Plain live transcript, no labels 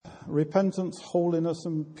repentance, holiness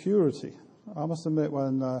and purity. I must admit,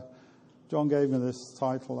 when John gave me this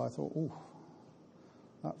title, I thought, ooh,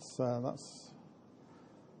 that's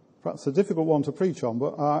perhaps a difficult one to preach on,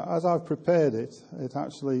 but as I've prepared it, it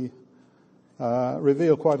actually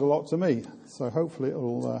revealed quite a lot to me. So hopefully it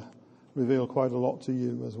will reveal quite a lot to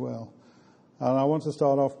you as well. And I want to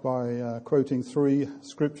start off by quoting 3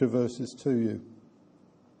 scripture verses to you.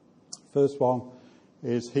 First one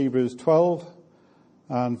is Hebrews 12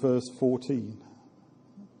 and verse 14.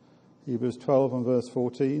 Hebrews 12 and verse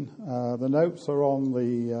 14. The notes are on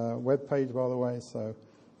the web page, by the way, so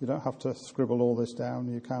you don't have to scribble all this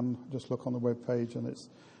down. You can just look on the web page and it's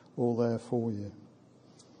all there for you.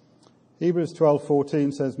 Hebrews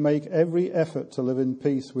 12:14 says, "Make every effort to live in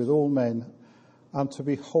peace with all men and to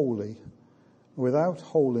be holy. Without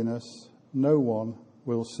holiness, no one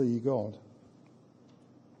will see God."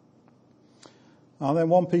 And then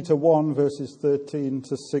 1 Peter 1 verses 13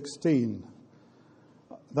 to 16.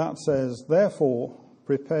 That says, "Therefore,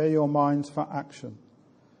 prepare your minds for action.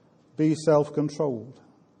 Be self-controlled.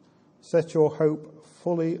 Set your hope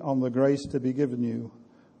fully on the grace to be given you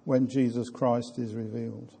when Jesus Christ is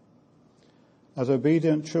revealed. As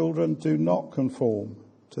obedient children, do not conform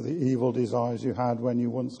to the evil desires you had when you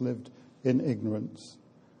once lived in ignorance.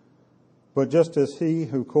 But just as he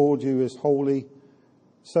who called you is holy,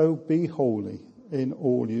 so be holy in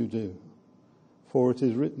all you do. For it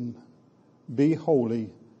is written, 'Be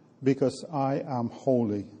holy, because I am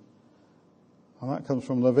holy.'" And that comes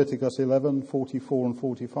from Leviticus 11, 44 and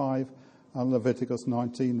 45, and Leviticus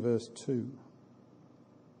 19, verse 2.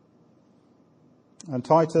 And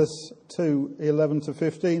Titus 2, 11 to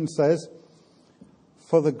 15 says,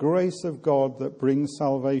 "For the grace of God that brings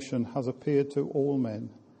salvation has appeared to all men.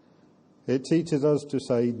 It teaches us to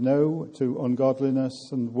say no to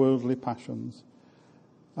ungodliness and worldly passions,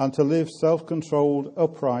 and to live self-controlled,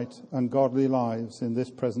 upright and godly lives in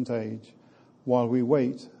this present age, while we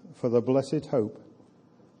wait for the blessed hope,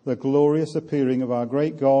 the glorious appearing of our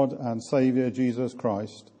great God and Saviour Jesus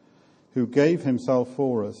Christ, who gave himself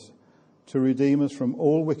for us to redeem us from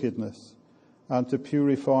all wickedness and to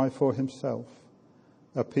purify for himself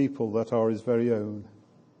a people that are his very own,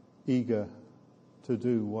 eager to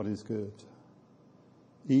do what is good."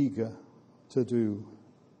 Eager to do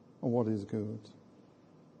what is good.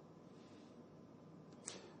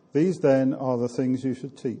 "These then are the things you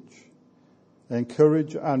should teach.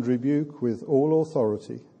 Encourage and rebuke with all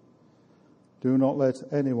authority. Do not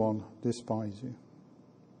let anyone despise you."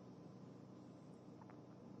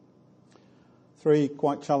 3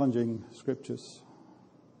 quite challenging scriptures.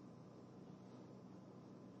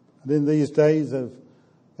 And in these days of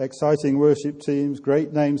exciting worship teams,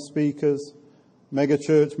 great name speakers, mega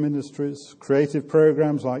church ministries, creative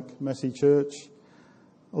programs like Messy Church,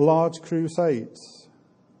 large crusades,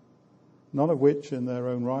 none of which in their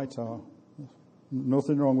own right are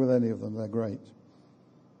nothing wrong with any of them, they're great.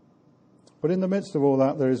 But in the midst of all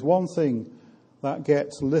that, there is one thing that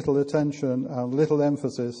gets little attention and little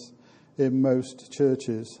emphasis in most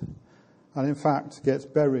churches, and in fact gets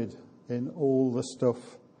buried in all the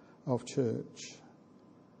stuff of church.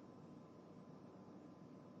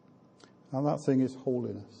 And that thing is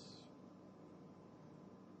holiness.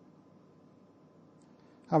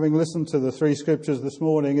 Having listened to the 3 scriptures this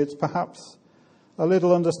morning, it's perhaps a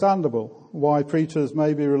little understandable why preachers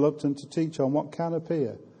may be reluctant to teach on what can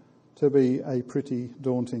appear to be a pretty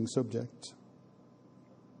daunting subject.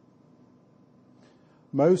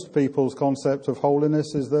 Most people's concept of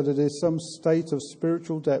holiness is that it is some state of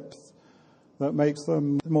spiritual depth that makes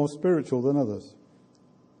them more spiritual than others,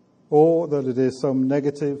 or that it is some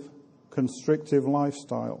negative, constrictive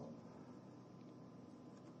lifestyle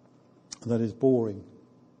that is boring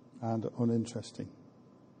and uninteresting.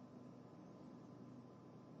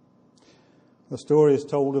 The story is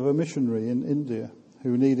told of a missionary in India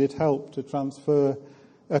who needed help to transfer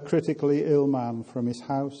a critically ill man from his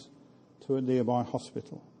house to a nearby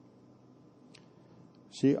hospital.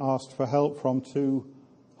 She asked for help from 2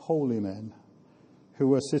 holy men who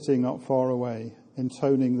were sitting not far away,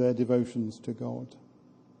 intoning their devotions to God.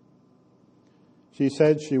 She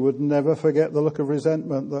said she would never forget the look of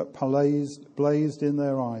resentment that blazed in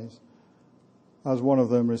their eyes as one of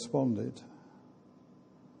them responded,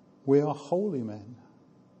 "We are holy men.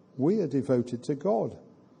 We are devoted to God.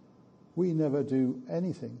 We never do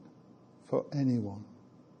anything for anyone."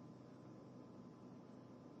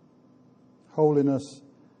 Holiness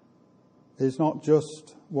is not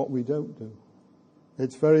just what we don't do.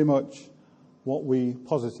 It's very much what we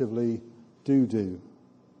positively do.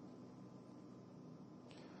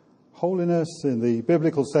 Holiness in the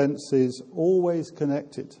biblical sense is always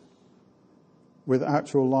connected with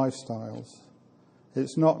actual lifestyles.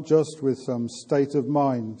 It's not just with some state of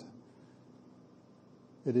mind.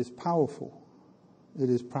 It is powerful, it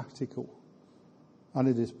is practical, and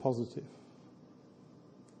it is positive.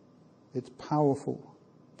 It's powerful,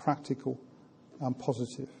 practical, and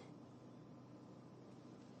positive.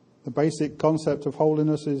 The basic concept of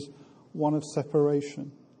holiness is one of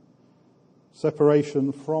separation.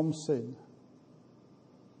 Separation from sin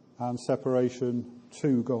and separation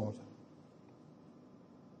to God.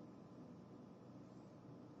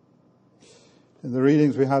 In the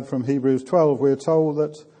readings we had from Hebrews 12, we are told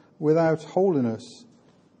that without holiness,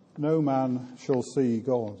 no man shall see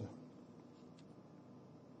God.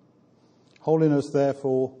 Holiness,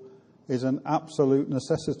 therefore, is an absolute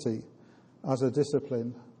necessity as a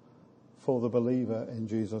discipline for the believer in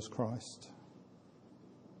Jesus Christ.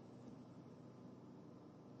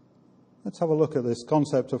 Let's have a look at this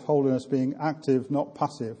concept of holiness being active, not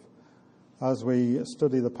passive, as we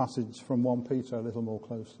study the passage from 1 Peter a little more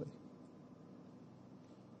closely.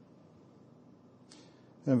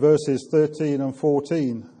 In verses 13 and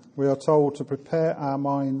 14, we are told to prepare our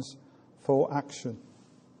minds for action.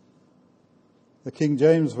 The King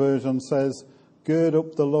James Version says, gird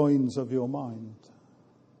up the loins of your mind.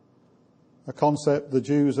 A concept the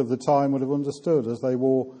Jews of the time would have understood, as they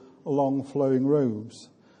wore long flowing robes.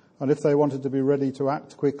 And if they wanted to be ready to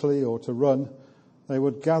act quickly or to run, they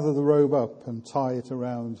would gather the robe up and tie it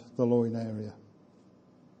around the loin area.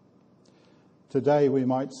 Today we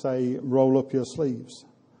might say, roll up your sleeves,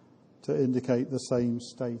 to indicate the same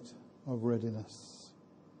state of readiness.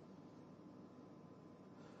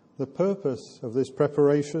 The purpose of this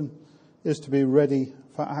preparation is to be ready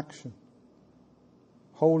for action.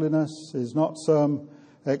 Holiness is not some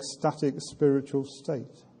ecstatic spiritual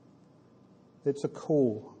state. It's a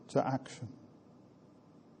call to action.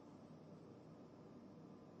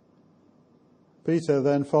 Peter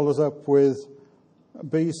then follows up with,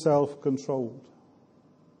 be self-controlled.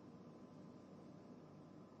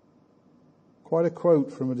 Quite a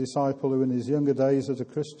quote from a disciple who in his younger days as a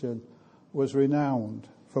Christian was renowned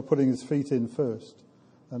for putting his feet in first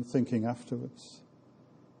and thinking afterwards.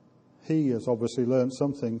 He has obviously learned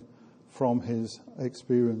something from his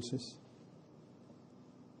experiences.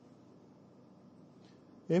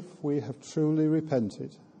 If we have truly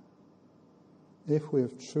repented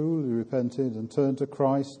and turned to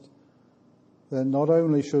Christ, then not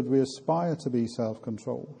only should we aspire to be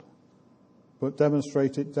self-controlled, but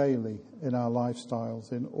demonstrate it daily in our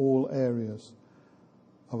lifestyles, in all areas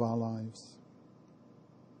of our lives.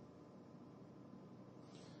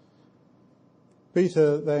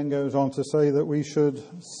 Peter then goes on to say that we should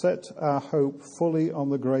set our hope fully on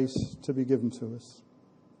the grace to be given to us,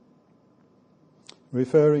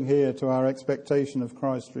 referring here to our expectation of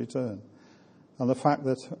Christ's return and the fact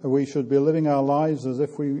that we should be living our lives as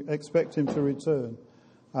if we expect him to return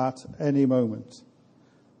at any moment,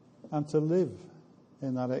 and to live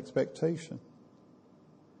in that expectation.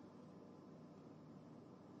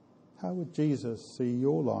 How would Jesus see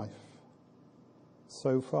your life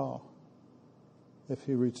so far if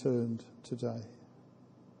he returned today?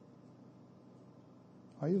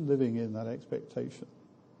 Are you living in that expectation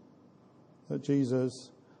that Jesus,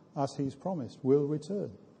 as he's promised, will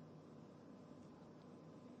return?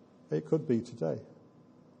 It could be today.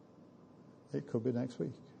 It could be next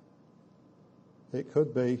week. It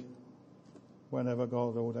could be whenever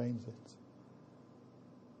God ordains it.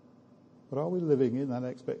 But are we living in that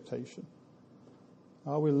expectation?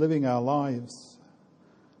 Are we living our lives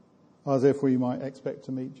as if we might expect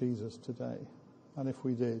to meet Jesus today? And if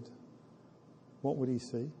we did, what would he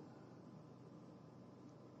see?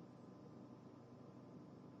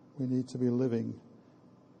 We need to be living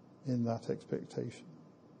in that expectation.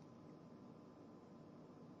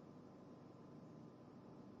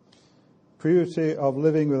 Purity of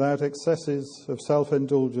living without excesses of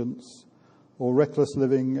self-indulgence or reckless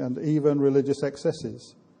living and even religious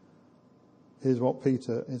excesses is what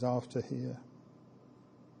Peter is after here.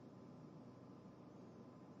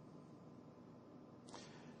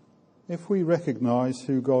 If we recognize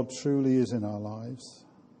who God truly is in our lives,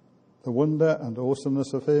 the wonder and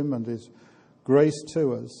awesomeness of him and his grace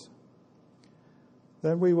to us,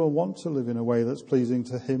 then we will want to live in a way that's pleasing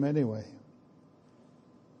to him anyway,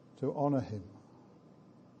 to honour him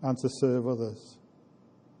and to serve others.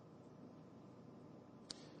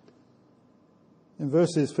 In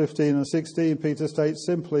verses 15 and 16, Peter states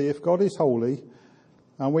simply, if God is holy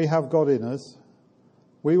and we have God in us,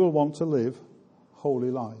 we will want to live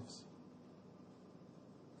holy lives.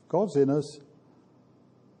 If God's in us,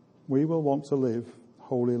 we will want to live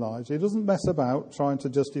holy lives. He doesn't mess about trying to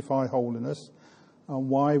justify holiness and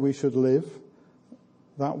why we should live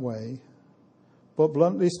that way, but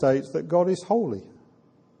bluntly states that God is holy.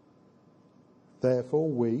 Therefore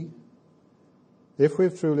we, if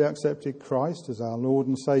we've truly accepted Christ as our Lord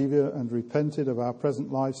and Saviour and repented of our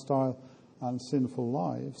present lifestyle and sinful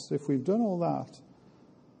lives, if we've done all that,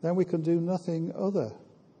 then we can do nothing other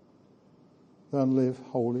than live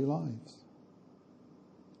holy lives.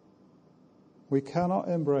 We cannot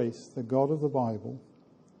embrace the God of the Bible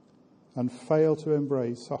and fail to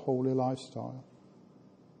embrace a holy lifestyle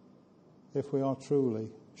if we are truly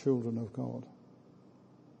children of God.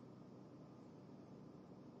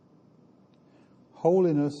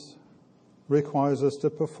 Holiness requires us to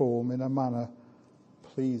perform in a manner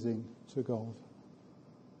pleasing to God.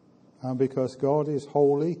 And because God is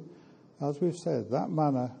holy, as we've said, that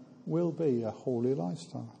manner will be a holy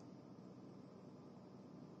lifestyle.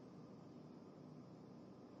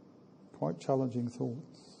 Quite challenging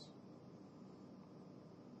thoughts.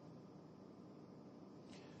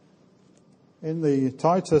 In the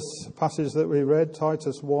Titus passage that we read,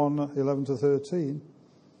 Titus 1:11-13,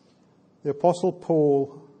 the Apostle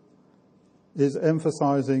Paul is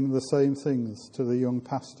emphasizing the same things to the young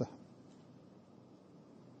pastor.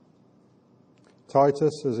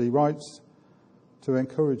 Titus, as he writes, to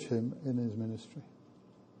encourage him in his ministry.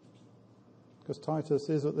 Because Titus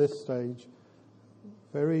is at this stage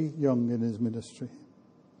very young in his ministry.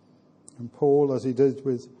 And Paul, as he did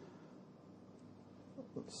with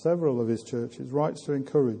several of his churches, writes to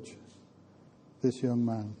encourage this young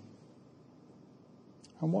man.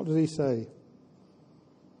 And what does he say?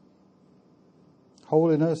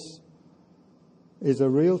 Holiness is a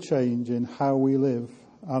real change in how we live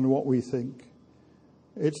and what we think.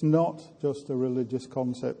 It's not just a religious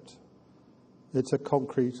concept. It's a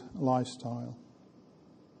concrete lifestyle.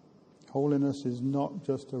 Holiness is not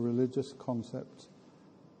just a religious concept.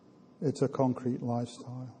 It's a concrete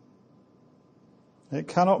lifestyle. It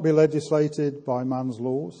cannot be legislated by man's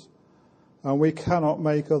laws, and we cannot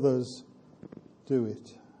make others do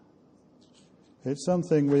it. It's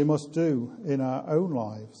something we must do in our own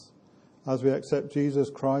lives as we accept Jesus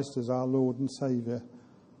Christ as our Lord and Saviour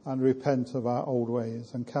and repent of our old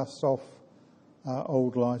ways and cast off our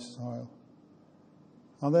old lifestyle.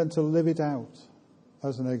 And then to live it out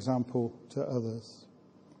as an example to others.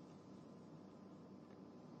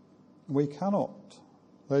 We cannot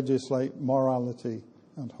legislate morality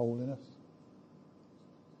and holiness.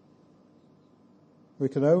 We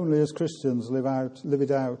can only, as Christians, live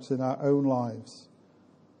it out in our own lives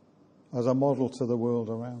as a model to the world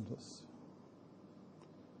around us.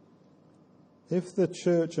 If the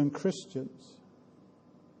church and Christians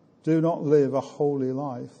do not live a holy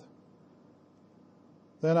life,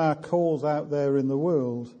 then our calls out there in the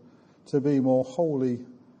world to be more holy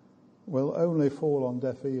will only fall on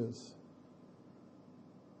deaf ears,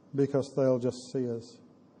 because they'll just see us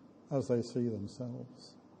as they see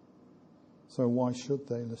themselves. So why should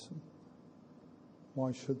they listen?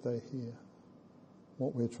 Why should they hear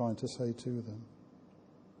what we're trying to say to them?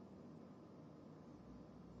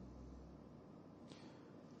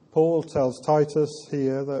 Paul tells Titus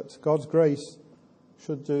here that God's grace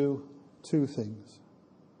should do two things.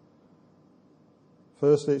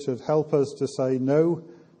 Firstly, it should help us to say no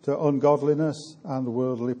to ungodliness and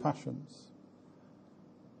worldly passions.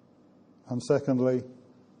 And secondly,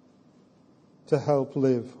 to help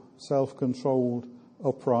live self-controlled,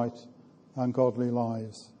 upright and godly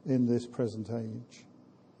lives in this present age.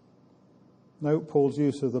 Note Paul's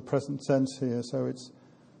use of the present tense here, so it's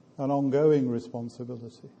an ongoing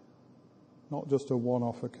responsibility, not just a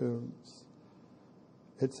one-off occurrence.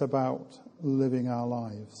 It's about living our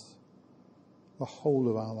lives, the whole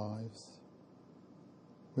of our lives,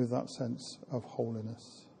 with that sense of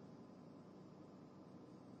holiness.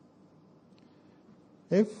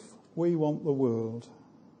 If we want the world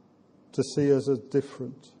to see us as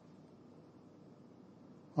different,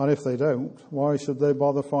 and if they don't, why should they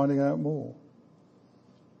bother finding out more?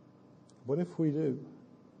 But if we do,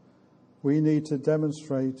 we need to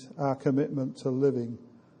demonstrate our commitment to living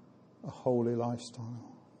a holy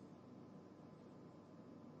lifestyle.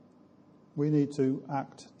 We need to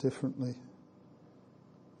act differently.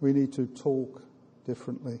 We need to talk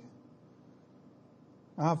differently.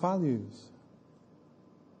 Our values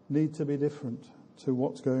need to be different to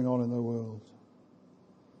what's going on in the world.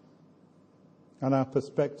 And our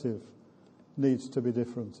perspective needs to be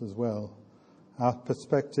different as well. Our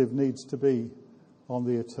perspective needs to be on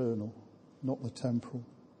the eternal, not the temporal.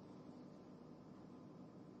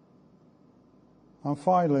 And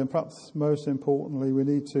finally, and perhaps most importantly, we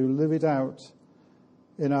need to live it out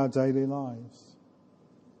in our daily lives,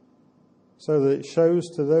 so that it shows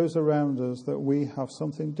to those around us that we have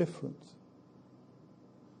something different,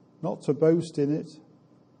 not to boast in it,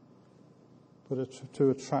 but to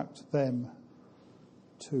attract them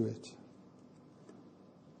to it.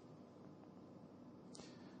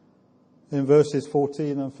 In verses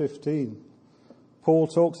 14 and 15, Paul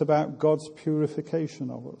talks about God's purification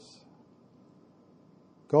of us.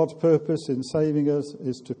 God's purpose in saving us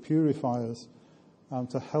is to purify us and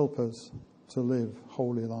to help us to live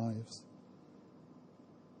holy lives.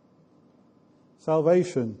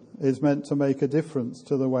 Salvation is meant to make a difference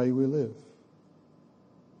to the way we live.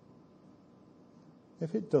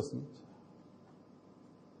 If it doesn't,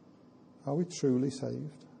 are we truly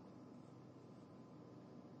saved?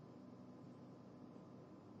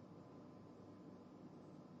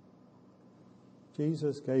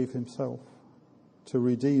 Jesus gave himself to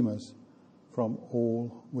redeem us from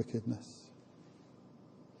all wickedness.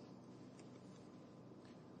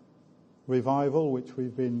 Revival, which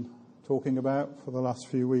we've been talking about for the last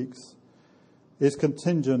few weeks, is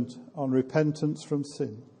contingent on repentance from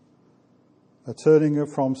sin, a turning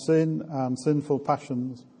from sin and sinful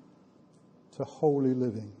passions to holy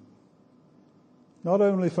living, not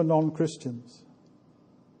only for non-Christians,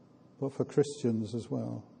 but for Christians as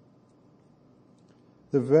well.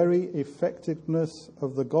 The very effectiveness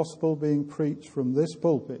of the gospel being preached from this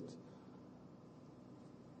pulpit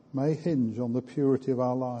may hinge on the purity of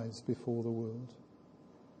our lives before the world.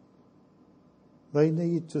 They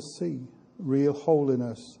need to see real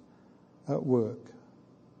holiness at work,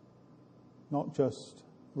 not just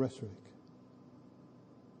rhetoric.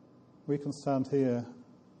 We can stand here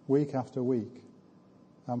week after week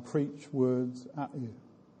and preach words at you.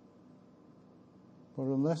 But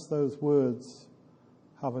unless those words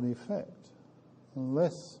have an effect,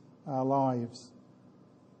 unless our lives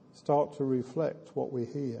start to reflect what we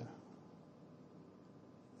hear,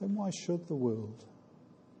 then why should the world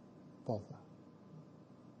bother?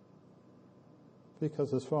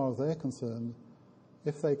 Because as far as they're concerned,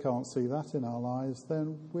 if they can't see that in our lives,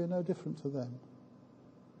 then we're no different to them.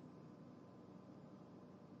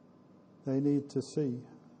 They need to see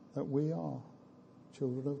that we are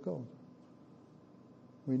children of God.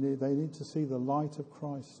 They need to see the light of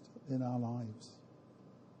Christ in our lives.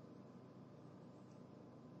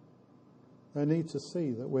 They need to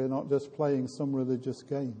see that we're not just playing some religious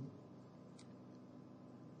game.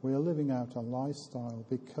 We are living out a lifestyle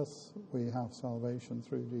because we have salvation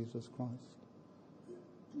through Jesus Christ.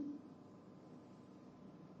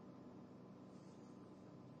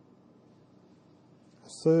 A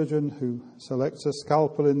surgeon who selects a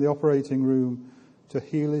scalpel in the operating room to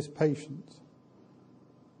heal his patient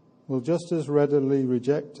will just as readily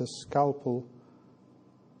reject a scalpel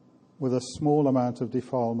with a small amount of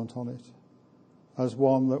defilement on it as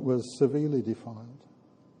one that was severely defiled.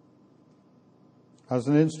 As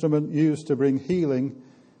an instrument used to bring healing,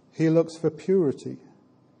 he looks for purity,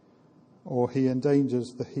 or he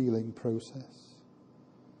endangers the healing process.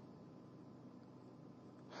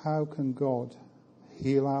 How can God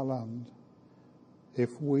heal our land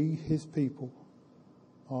if we, his people,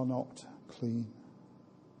 are not clean?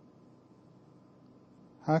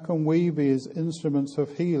 How can we be his instruments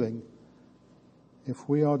of healing if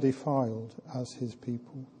we are defiled as his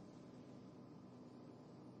people?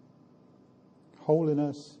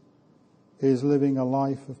 Holiness is living a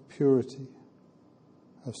life of purity,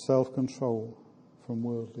 of self-control from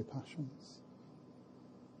worldly passions.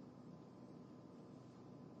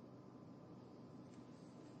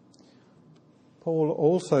 Paul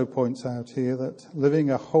also points out here that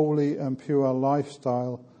living a holy and pure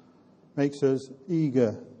lifestyle makes us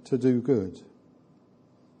eager to do good.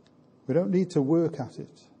 We don't need to work at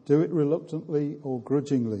it, do it reluctantly or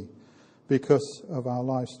grudgingly because of our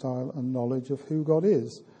lifestyle and knowledge of who God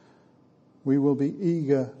is. We will be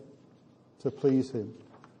eager to please him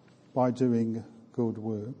by doing good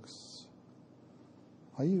works.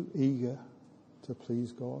 Are you eager to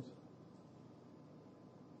please God?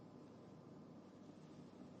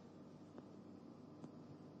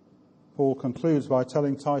 Paul concludes by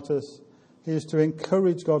telling Titus he is to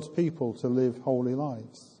encourage God's people to live holy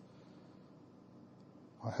lives.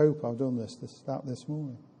 I hope I've done this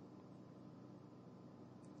morning.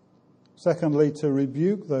 Secondly, to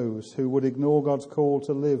rebuke those who would ignore God's call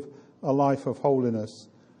to live a life of holiness,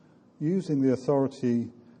 using the authority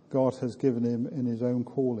God has given him in his own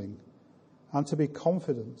calling, and to be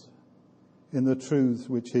confident in the truths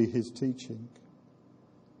which he is teaching.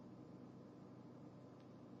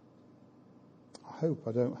 I hope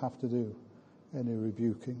I don't have to do any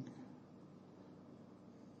rebuking.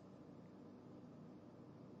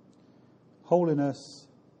 Holiness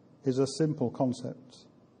is a simple concept.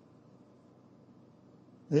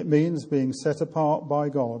 It means being set apart by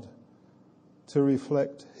God to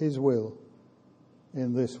reflect his will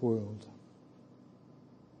in this world.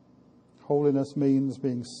 Holiness means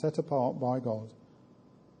being set apart by God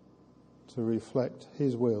to reflect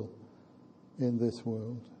his will in this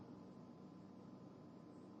world.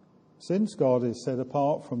 Since God is set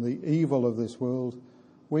apart from the evil of this world,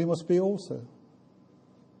 we must be also.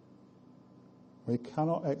 We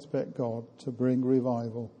cannot expect God to bring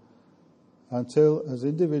revival until, as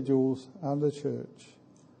individuals and a church,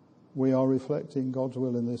 we are reflecting God's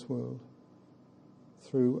will in this world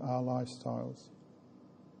through our lifestyles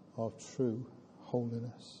of true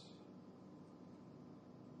holiness.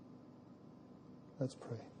 Let's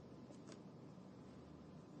pray.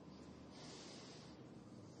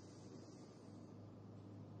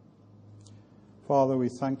 Father, we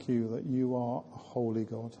thank you that you are a holy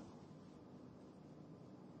God.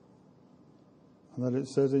 And that it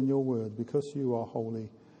says in your word, because you are holy,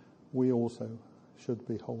 we also should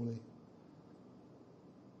be holy.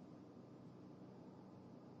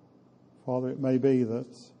 Father, it may be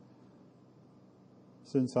that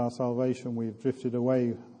since our salvation we've drifted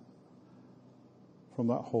away from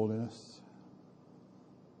that holiness.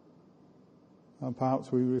 And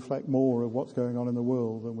perhaps we reflect more of what's going on in the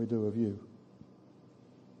world than we do of you.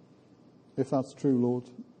 If that's true, Lord,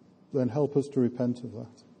 then help us to repent of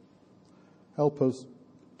that. Help us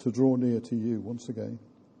to draw near to you once again.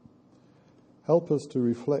 Help us to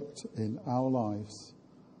reflect in our lives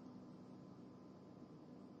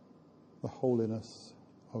the holiness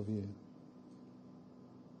of you.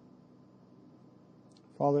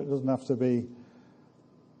 Father, it doesn't have to be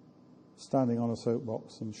standing on a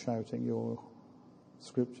soapbox and shouting your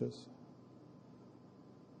scriptures.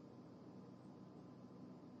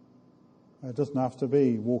 It doesn't have to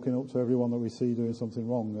be walking up to everyone that we see doing something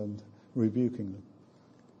wrong and rebuking them.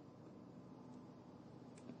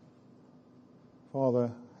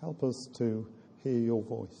 Father, help us to hear your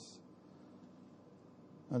voice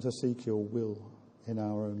and to seek your will in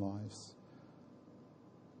our own lives.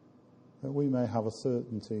 That we may have a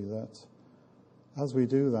certainty that as we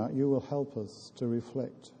do that, you will help us to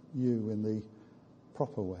reflect you in the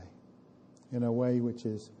proper way, in a way which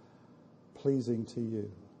is pleasing to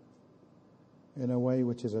you, in a way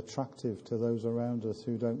which is attractive to those around us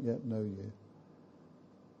who don't yet know you.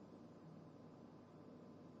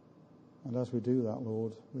 And as we do that,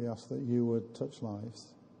 Lord, we ask that you would touch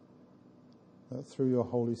lives, that through your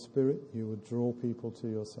Holy Spirit you would draw people to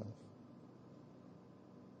yourself,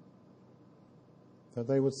 that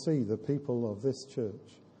they would see the people of this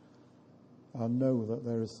church and know that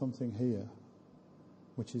there is something here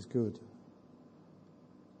which is good,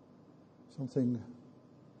 something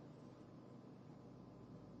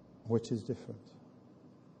which is different,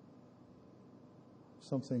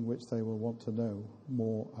 something which they will want to know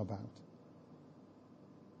more about.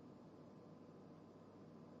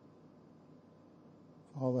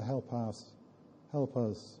 Father, help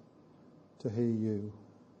us to hear you,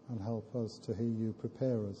 and help us to hear you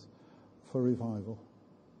prepare us for revival.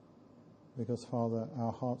 Because, Father,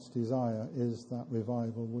 our heart's desire is that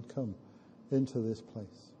revival would come into this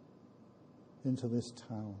place, into this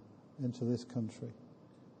town, into this country,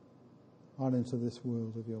 and into this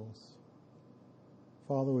world of yours.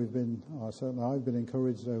 Father, certainly I've been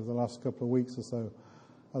encouraged over the last couple of weeks or so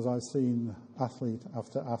as I've seen athlete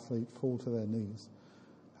after athlete fall to their knees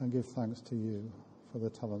and give thanks to you for the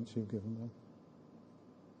talents you've given them.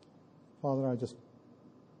 Father, I just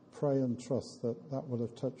pray and trust that that will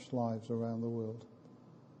have touched lives around the world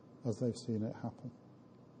as they've seen it happen.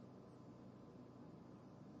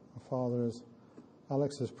 Father, as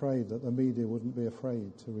Alex has prayed that the media wouldn't be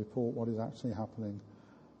afraid to report what is actually happening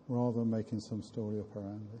rather than making some story up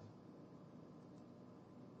around it.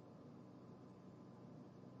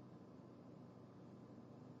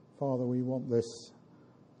 Father, we want this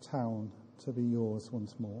town to be yours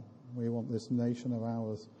once more. We want this nation of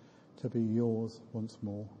ours to be yours once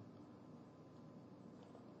more.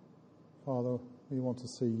 Father, we want to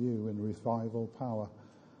see you in revival power,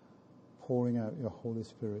 pouring out your Holy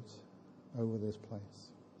Spirit over this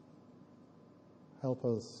place. Help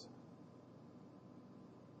us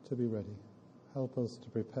to be ready. Help us to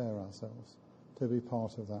prepare ourselves to be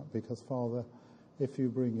part of that, because, Father, if you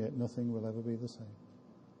bring it, nothing will ever be the same.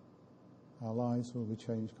 Our lives will be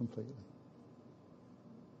changed completely.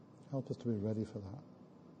 Help us to be ready for that.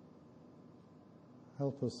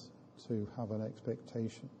 Help us to have an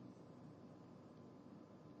expectation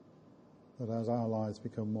that as our lives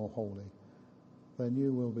become more holy, then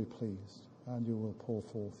you will be pleased and you will pour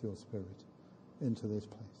forth your Spirit into this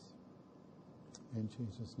place. In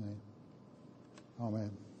Jesus' name, amen.